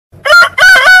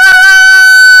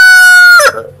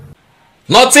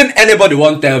Nothing anybody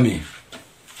won't tell me.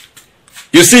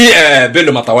 You see,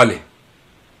 Bello Matawalle,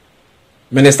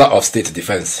 Minister of State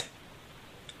Defense,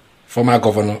 former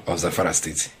governor of Zamfara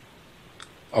State.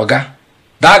 Oga,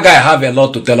 that guy have a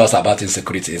lot to tell us about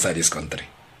insecurity inside this country.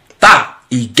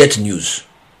 He get news.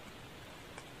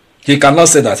 He cannot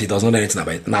say that he does not know anything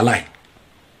about it. Nah, lie.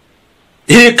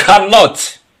 He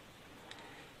cannot.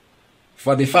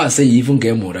 For the fact say he even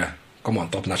get Mura come on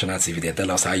top national TV, they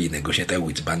tell us how he negotiated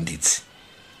with bandits,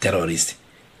 terrorists,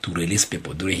 to release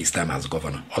people during his time as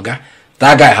governor. Okay?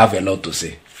 That guy have a lot to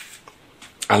say.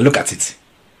 And look at it.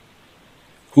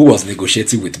 Who was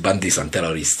negotiating with bandits and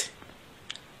terrorists?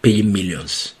 Paying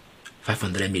millions.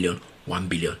 500 million, 1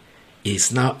 billion. He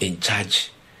is now in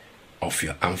charge of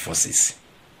your armed forces.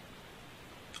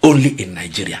 Only in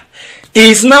Nigeria.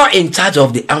 He is now in charge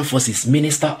of the armed forces,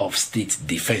 Minister of State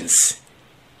Defense.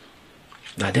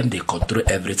 Now them, they control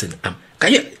everything.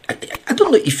 Can you? I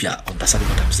don't know if you are understanding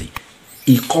what I'm saying.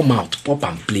 He come out, pop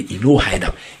and play, he no hide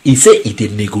out. He say he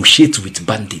did negotiate with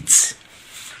bandits.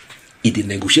 He did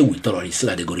negotiate with terrorists so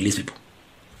that they go release people.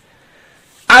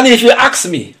 And if you ask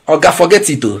me, Oga, forget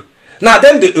it too. Now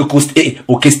them they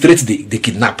orchestrate the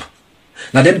kidnap.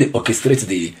 Now them they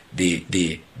orchestrate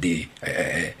the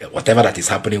whatever that is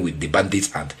happening with the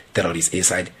bandits and terrorists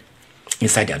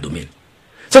inside their domain.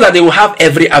 So that they will have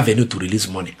every avenue to release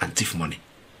money and thief money.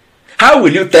 How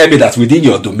will you tell me that within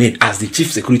your domain, as the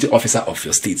chief security officer of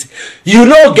your state, you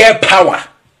don't get power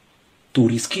to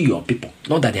rescue your people?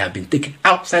 Not that they have been taken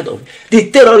outside of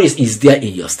the terrorist is there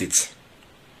in your state.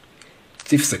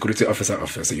 Chief security officer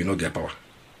of your state, you don't get power.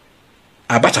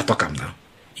 Abacha talk him now.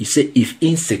 He said if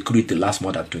insecurity lasts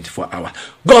more than 24 hours,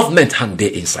 government hand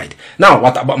there inside. Now,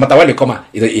 what about Matawalle come out?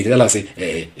 He tell us say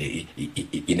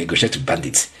he negotiates with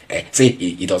bandits. Say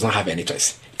he does not have any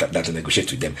choice than to negotiate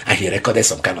with them, and he recorded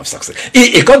some kind of success.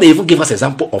 He can't even give us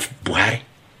example of Buhari.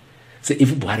 Say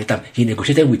even Buhari time he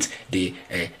negotiated with the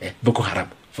Boko Haram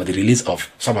for the release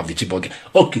of some of the Chibok girls.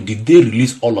 Okay, did they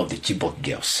release all of the Chibok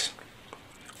girls?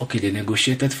 Okay, they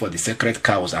negotiated for the sacred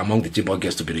cows among the Chibok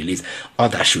girls to be released.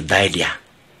 Others should die there.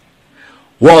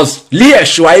 Was Leah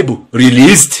Shuaibu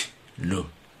released? No,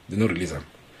 they don't release him,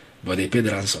 but they paid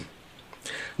the ransom.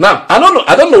 Now I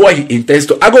don't know what he intends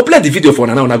to. I go play the video for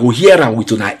now. I go hear him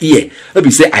with una ear. Let me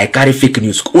say I carry fake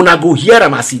news. Una go hear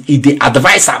him as he they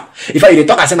advise him. If I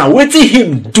talk, I say now what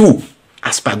him do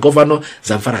as per governor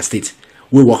Zamfara State.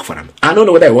 We work for him. I don't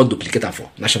know whether I want to duplicate that for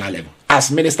national level.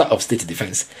 As Minister of State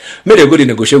Defense, may they go to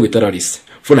negotiate with terrorists,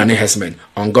 Fulani herdsmen,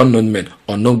 unknown men,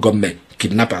 unknown government,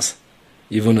 kidnappers,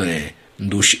 even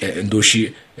Ndoshiamo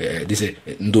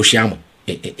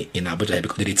in Abuja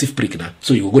because they thief prick now.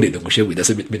 So you go to negotiate with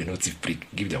them, maybe not thief prick,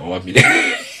 give them 1 million.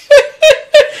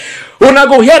 Una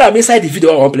go here I'm inside the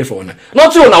video I want to play for una.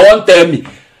 Not you una want tell me.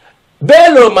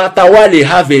 Bello Matawalle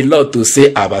have a lot to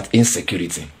say about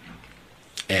insecurity.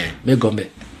 May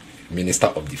government Minister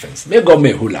of Defense, may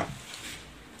government hula.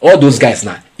 All those guys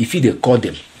now, if they call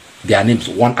them their names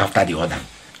one after the other,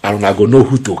 and una go know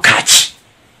who to catch.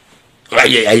 I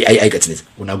get it.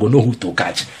 Una go know who to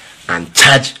catch and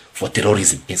charge for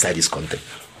terrorism inside this country.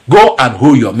 Go and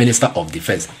hold your Minister of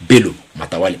Defense, Bello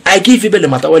Matawalle. I give you Bello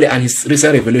Matawalle and his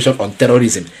recent revelation on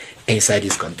terrorism inside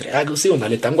this country. I go see una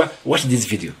later. Watch this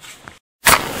video.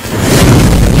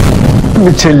 Let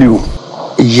me tell you,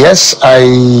 yes, I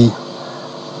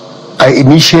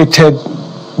initiated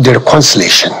the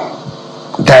reconciliation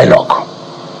dialogue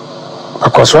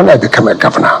because when I became a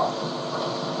governor,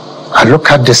 I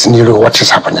look at the scenario, what is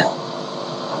happening.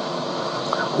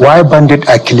 Why bandits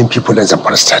are killing people in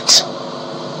Zamfara State?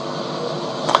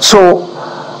 So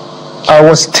I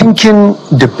was thinking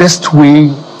the best way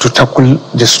to tackle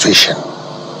the situation.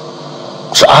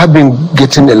 So I have been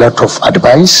getting a lot of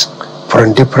advice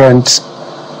from different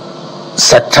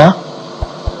sector,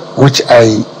 which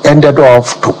I ended up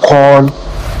to call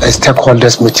a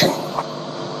stakeholders meeting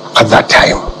at that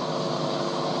time.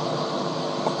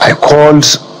 I called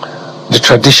the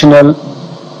traditional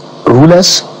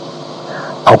rulers,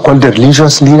 I called the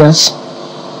religious leaders,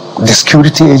 the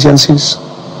security agencies,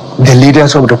 the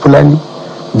leaders of the Fulani,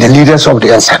 the leaders of the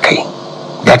Nsake.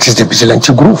 That is the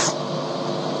vigilante group.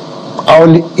 I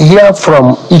will hear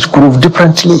from each group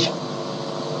differently.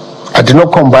 I did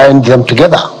not combine them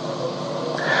together.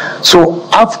 So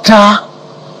after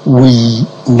we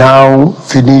now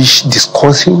finish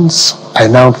discussions, I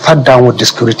now sat down with the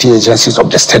security agencies of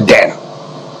the state then.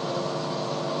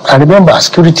 I remember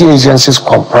security agencies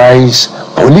comprise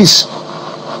police,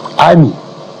 army,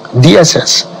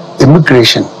 DSS,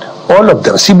 immigration, all of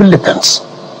them, civil defense.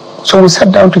 So we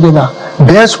sat down together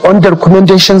based on the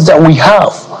recommendations that we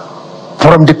have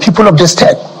from the people of the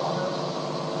state.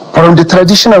 from the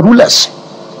traditional rulers.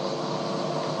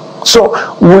 So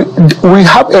we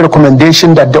have a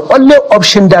recommendation that the only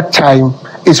option that time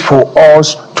is for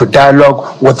us to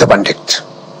dialogue with the bandit.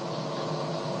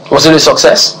 Was it a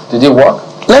success? Did it work?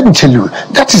 Let me tell you,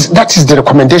 that is the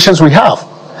recommendations we have.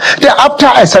 Then after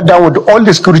I sat down with all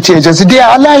the security agencies, they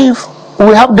are alive.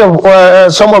 We have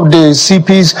some of the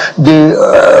CPs, they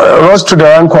rose to the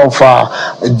rank of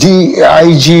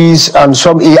DIGs and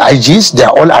some AIGs. They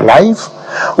are all alive.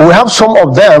 We have some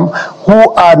of them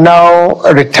who are now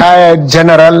retired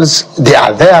generals. They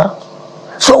are there.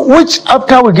 So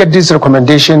after we get this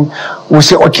recommendation, we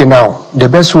say, okay, now the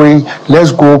best way,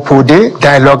 let's go for the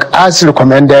dialogue as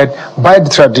recommended by the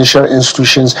traditional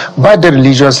institutions, by the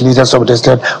religious leaders of the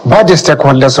state, by the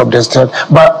stakeholders of the state,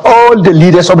 by all the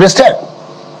leaders of the state.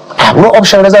 I have no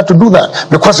option rather to do that,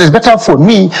 because it's better for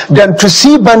me than to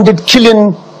see bandits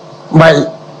killing my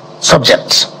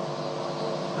subjects,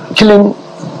 killing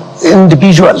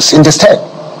individuals in the state.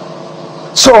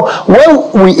 So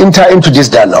when we enter into this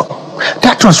dialogue,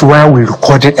 that was where we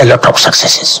recorded a lot of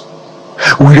successes.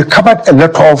 We recovered a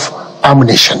lot of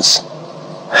ammunitions,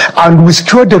 and we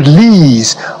secured the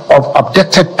release of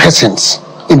abducted persons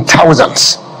in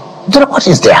thousands. The record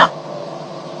is there.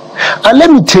 And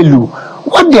let me tell you,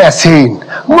 what they are saying,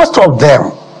 most of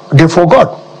them, they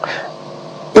forgot.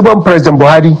 Even President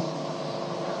Buhari,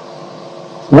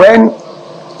 when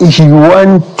he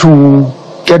went to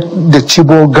get the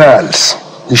Chibo girls,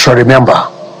 you should remember,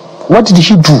 what did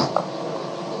he do?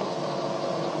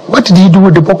 What did he do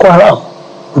with the Boko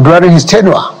Haram during his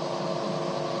tenure?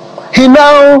 He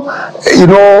now,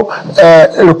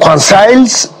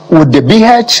 reconciles with the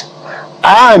BH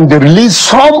and release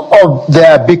some of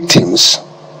their victims,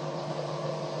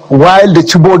 while the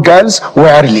Chibo girls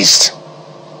were released.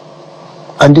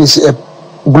 And it's a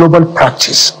global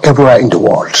practice everywhere in the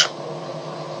world.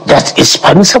 That is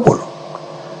permissible.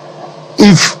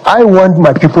 If I want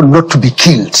my people not to be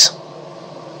killed,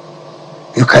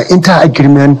 you can enter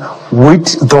agreement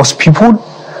with those people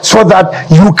so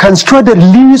that you can secure the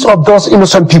release of those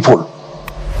innocent people.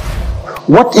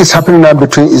 What is happening now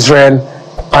between Israel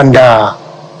and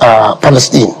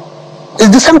Palestine is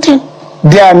the same thing.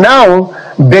 They are now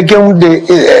begging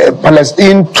the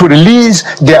Palestine to release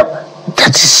their.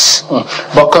 That is.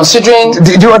 But considering.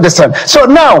 Do you understand? So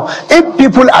now, if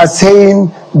people are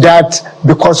saying that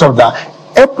because of that,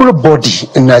 everybody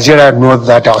in Nigeria knows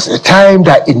that there was a time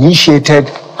that I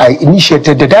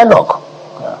initiated the dialogue.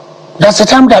 Yeah. That's the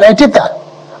time that I did that.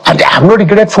 And I have no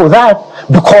regret for that,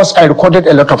 because I recorded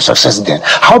a lot of success then.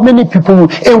 How many people,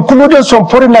 including some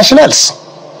foreign nationals,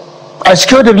 I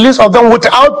secured the release of them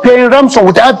without paying ransom,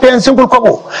 without paying single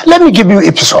kobo. Let me give you an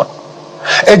episode.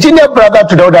 A junior brother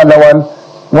to Dawda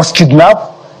Lawan was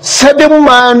kidnapped 7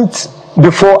 months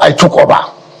before I took over.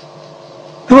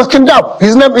 He was kidnapped.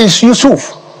 His name is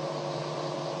Yusuf.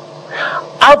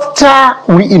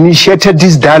 After we initiated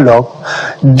this dialogue,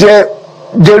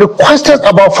 they requested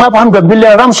about 500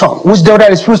 million ransom, which Dawda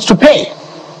refused to pay.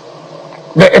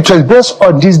 But it was based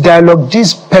on this dialogue,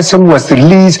 this person was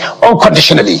released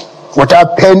unconditionally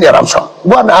without paying a ransom.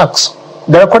 Go and ask.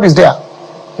 The record is there.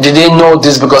 Did they know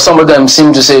this? Because some of them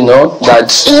seem to say no,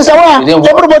 that is aware.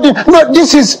 Everybody, no,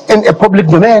 this is in a public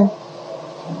domain.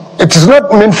 It is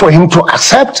not meant for him to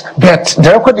accept, but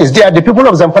the record is there. The people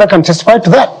of Zamfara can testify to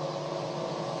that.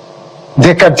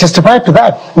 They can testify to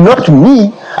that. Not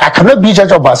me. I cannot be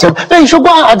judge of myself. But you should go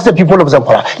and ask the people of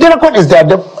Zamfara. The record is there.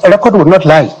 The record will not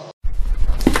lie.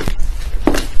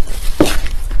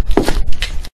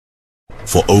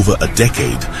 For over a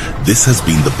decade, this has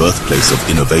been the birthplace of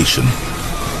innovation.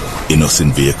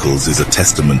 Innocent Vehicles is a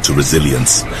testament to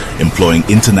resilience, employing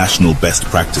international best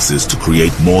practices to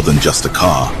create more than just a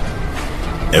car.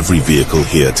 Every vehicle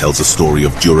here tells a story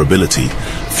of durability,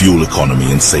 fuel economy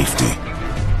and safety.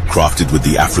 Crafted with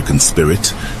the African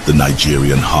spirit, the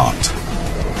Nigerian heart.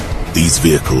 These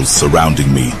vehicles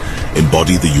surrounding me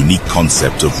embody the unique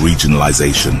concept of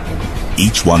regionalization,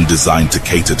 each one designed to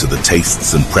cater to the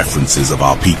tastes and preferences of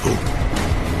our people.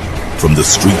 From the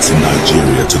streets in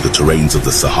Nigeria to the terrains of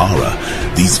the Sahara,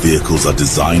 these vehicles are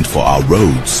designed for our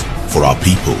roads, for our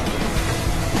people.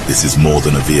 This is more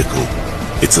than a vehicle.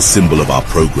 It's a symbol of our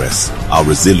progress, our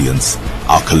resilience,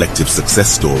 our collective success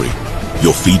story.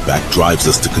 Your feedback drives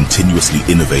us to continuously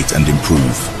innovate and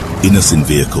improve. Innocent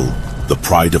Vehicle, the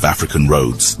pride of African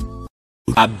roads.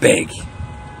 I beg,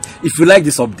 if you like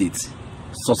this update,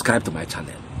 subscribe to my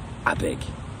channel. I beg,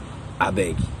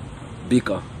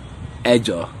 Biko,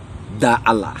 Ejo, Da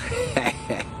Allah.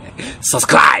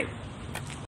 Subscribe.